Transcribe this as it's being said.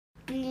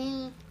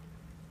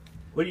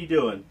What are you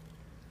doing?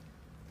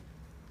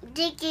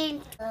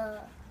 Digging.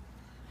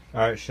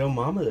 Alright, show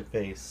Mama the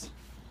face.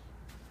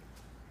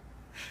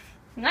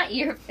 Not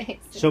your face.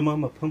 Show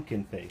Mama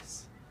pumpkin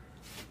face.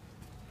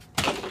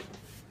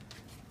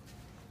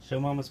 Show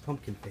Mama's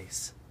pumpkin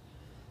face.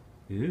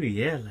 Ooh,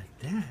 yeah, like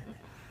that.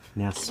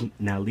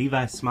 Now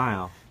Levi,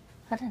 smile.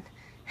 Hold on.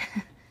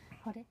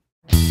 Hold it.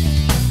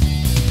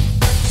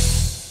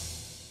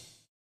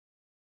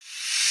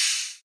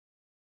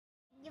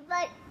 You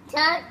might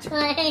touch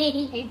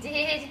me. He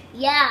did.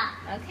 Yeah.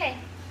 Okay.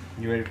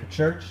 You ready for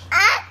church?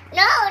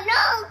 No,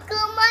 go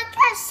my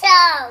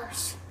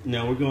house.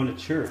 No, we're going to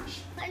church.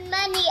 What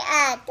money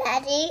at,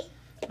 Daddy?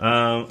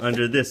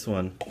 Under this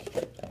one.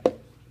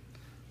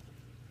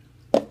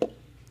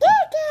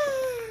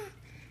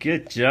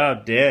 Good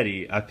job,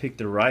 Daddy. I picked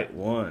the right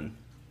one.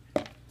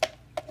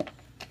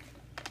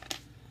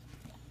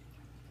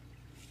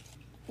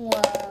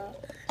 Whoa.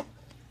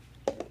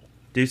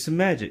 Do some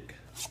magic.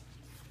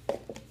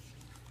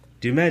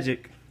 Do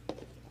magic.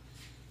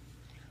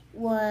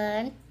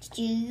 1,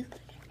 2,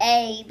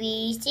 A,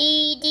 B,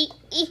 C, D,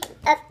 E,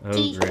 F,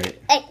 G, Oh, great.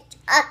 H,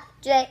 I,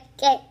 J,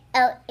 K,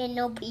 L, N,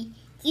 O, P,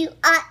 Q,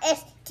 R,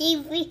 S,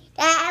 T, V.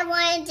 That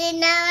one did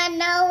not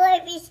know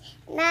what is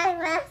not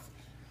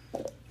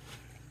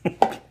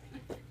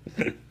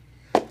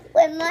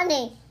with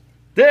money.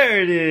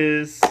 There it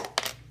is.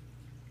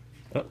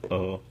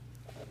 Uh-oh.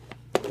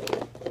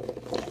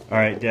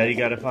 Alright, Daddy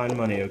gotta find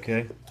money,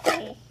 okay?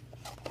 Okay.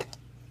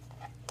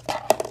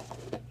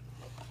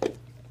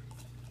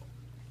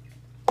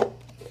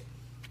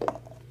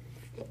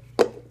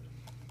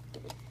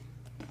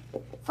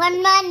 What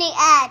money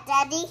at,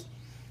 Daddy?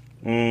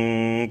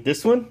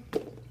 This one?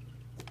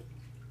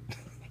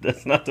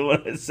 That's not the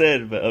one I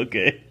said, but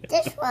okay.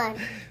 This one.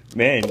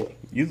 Man,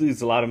 you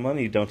lose a lot of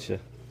money, don't you?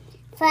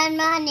 What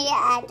money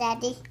at,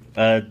 Daddy?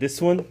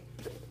 This one?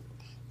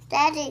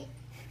 Daddy,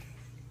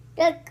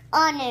 look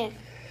on it.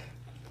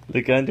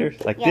 Look under?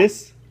 Like Yeah.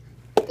 this?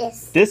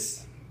 This.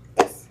 This?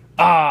 This.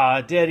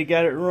 Ah, Daddy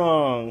got it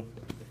wrong.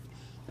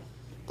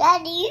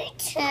 Daddy, you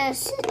turn,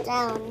 sit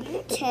down.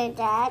 You turn,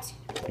 Dad.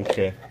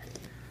 Okay.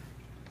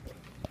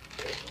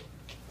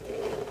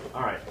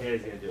 Alright,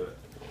 Daddy's gonna do it.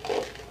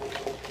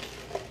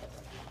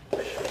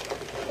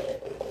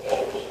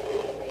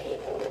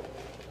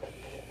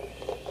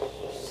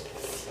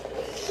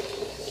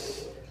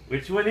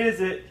 Which one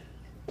is it?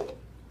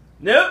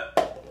 Nope.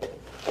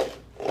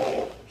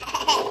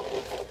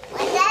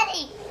 My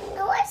Daddy,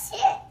 what's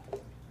it?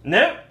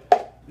 Nope.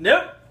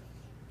 Nope.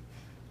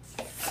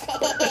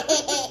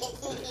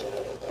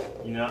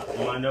 You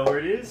want to know where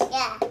it is?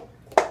 Yeah.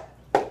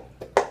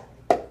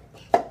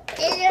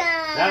 This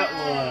one. That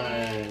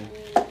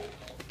one.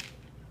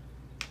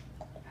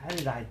 How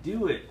did I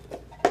do it?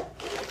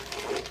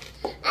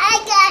 I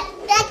got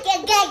that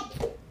again.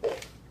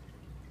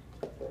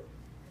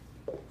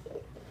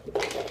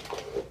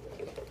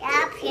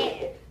 Up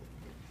here.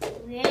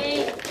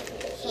 Really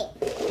hit.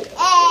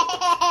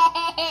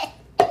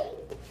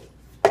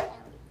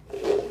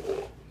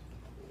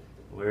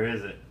 Where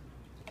is it?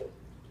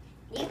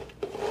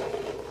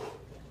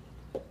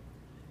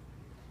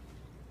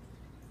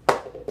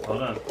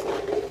 Hold on.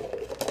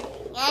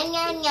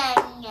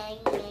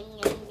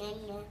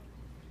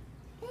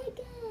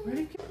 Where'd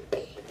it go?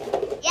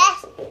 Yes,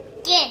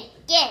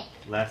 again.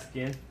 Last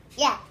skin?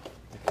 Yeah.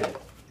 Okay.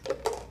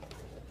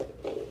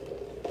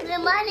 The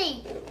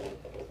money.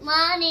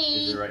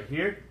 Is it right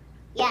here?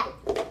 Yeah.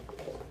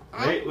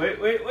 Wait.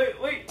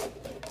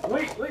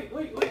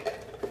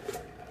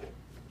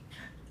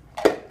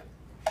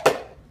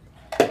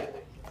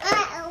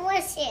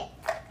 What's it?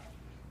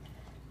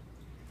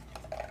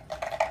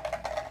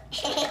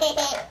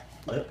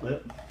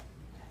 Lip.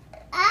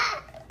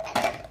 Ah,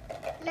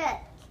 look.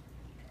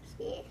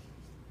 See?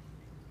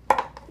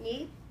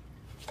 You?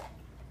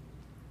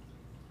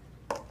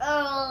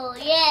 Oh,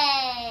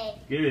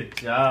 yay! Good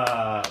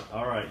job.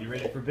 All right, you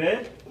ready for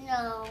bed?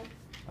 No.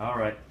 All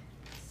right.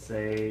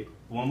 Say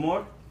one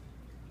more.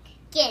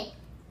 Again.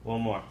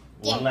 One more.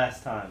 Yeah. One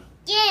last time.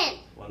 Again.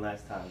 One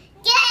last time.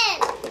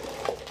 Again.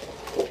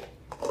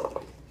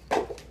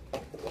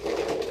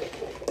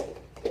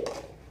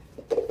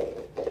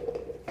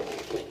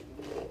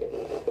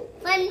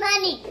 One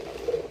money.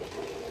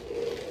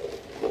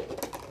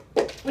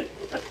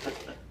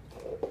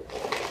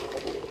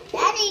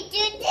 Daddy,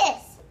 do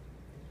this.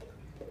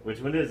 Which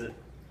one is it?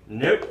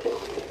 Nope.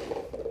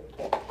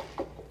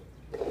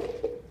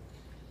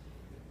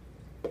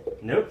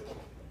 Nope.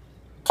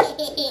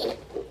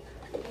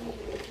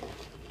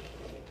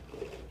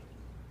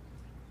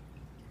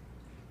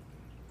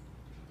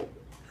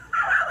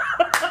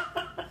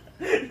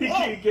 You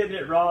keep getting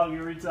it wrong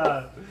every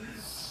time.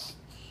 It's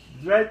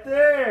right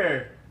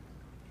there.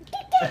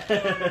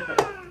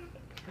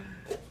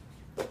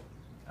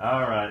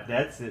 All right,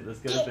 that's it. Let's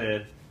go to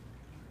bed.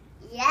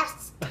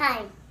 Last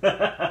time.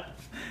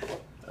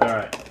 All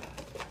right.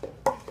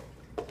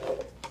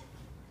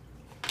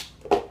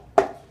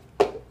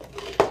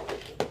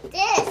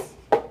 This.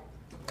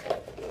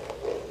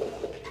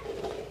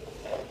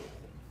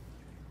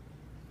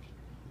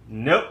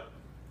 Nope.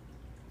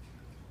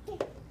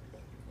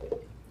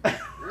 Hey,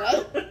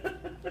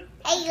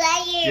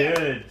 right here.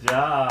 Good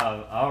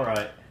job. All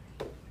right.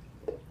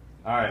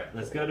 All right,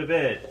 let's go to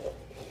bed.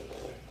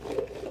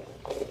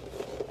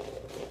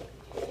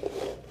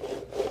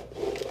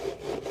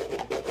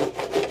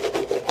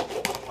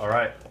 All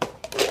right.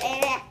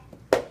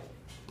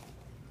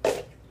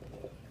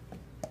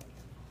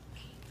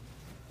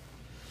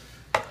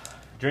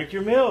 Drink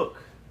your milk.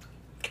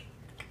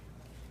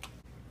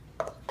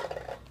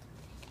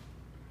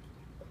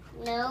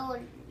 No,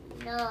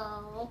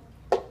 no.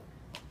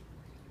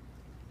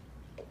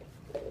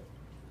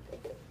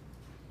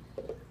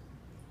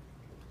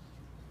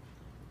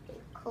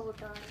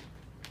 Hold on.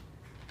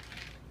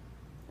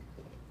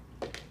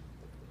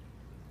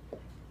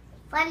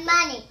 Fun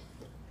money.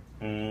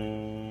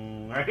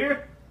 Right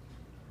here.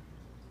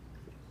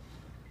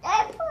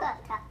 That's what.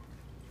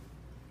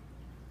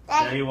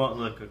 Now you won't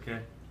look, okay?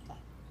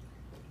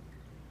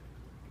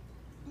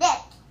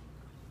 This.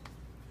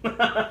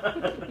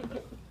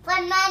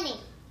 Fun money.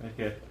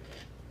 Okay.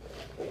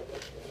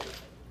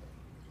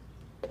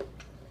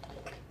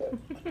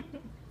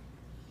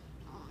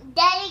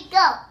 Daddy,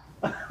 go.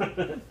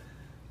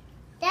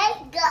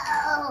 Daddy,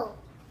 go.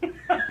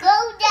 Go,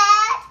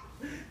 Dad.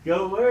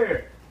 Go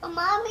where?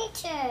 Mommy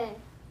turn.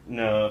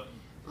 No.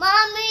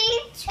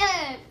 Mommy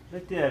turn.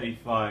 Let Daddy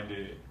find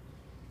it.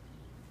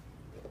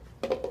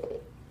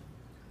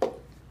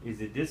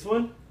 Is it this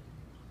one?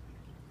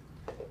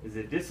 Is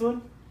it this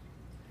one?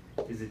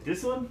 Is it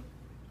this one?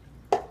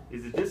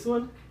 Is it this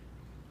one?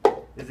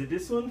 Is it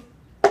this one?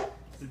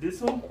 Is it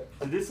this one?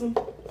 Is it this one?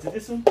 Is it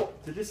this one?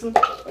 Is it this one?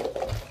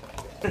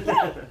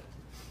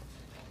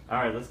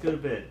 Alright, let's go to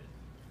bed.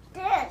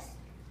 This.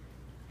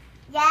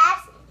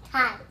 Yes,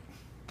 time.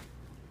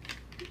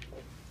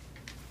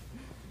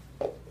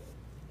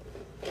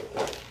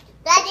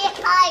 Daddy,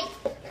 hide,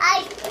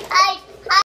 hide, hide.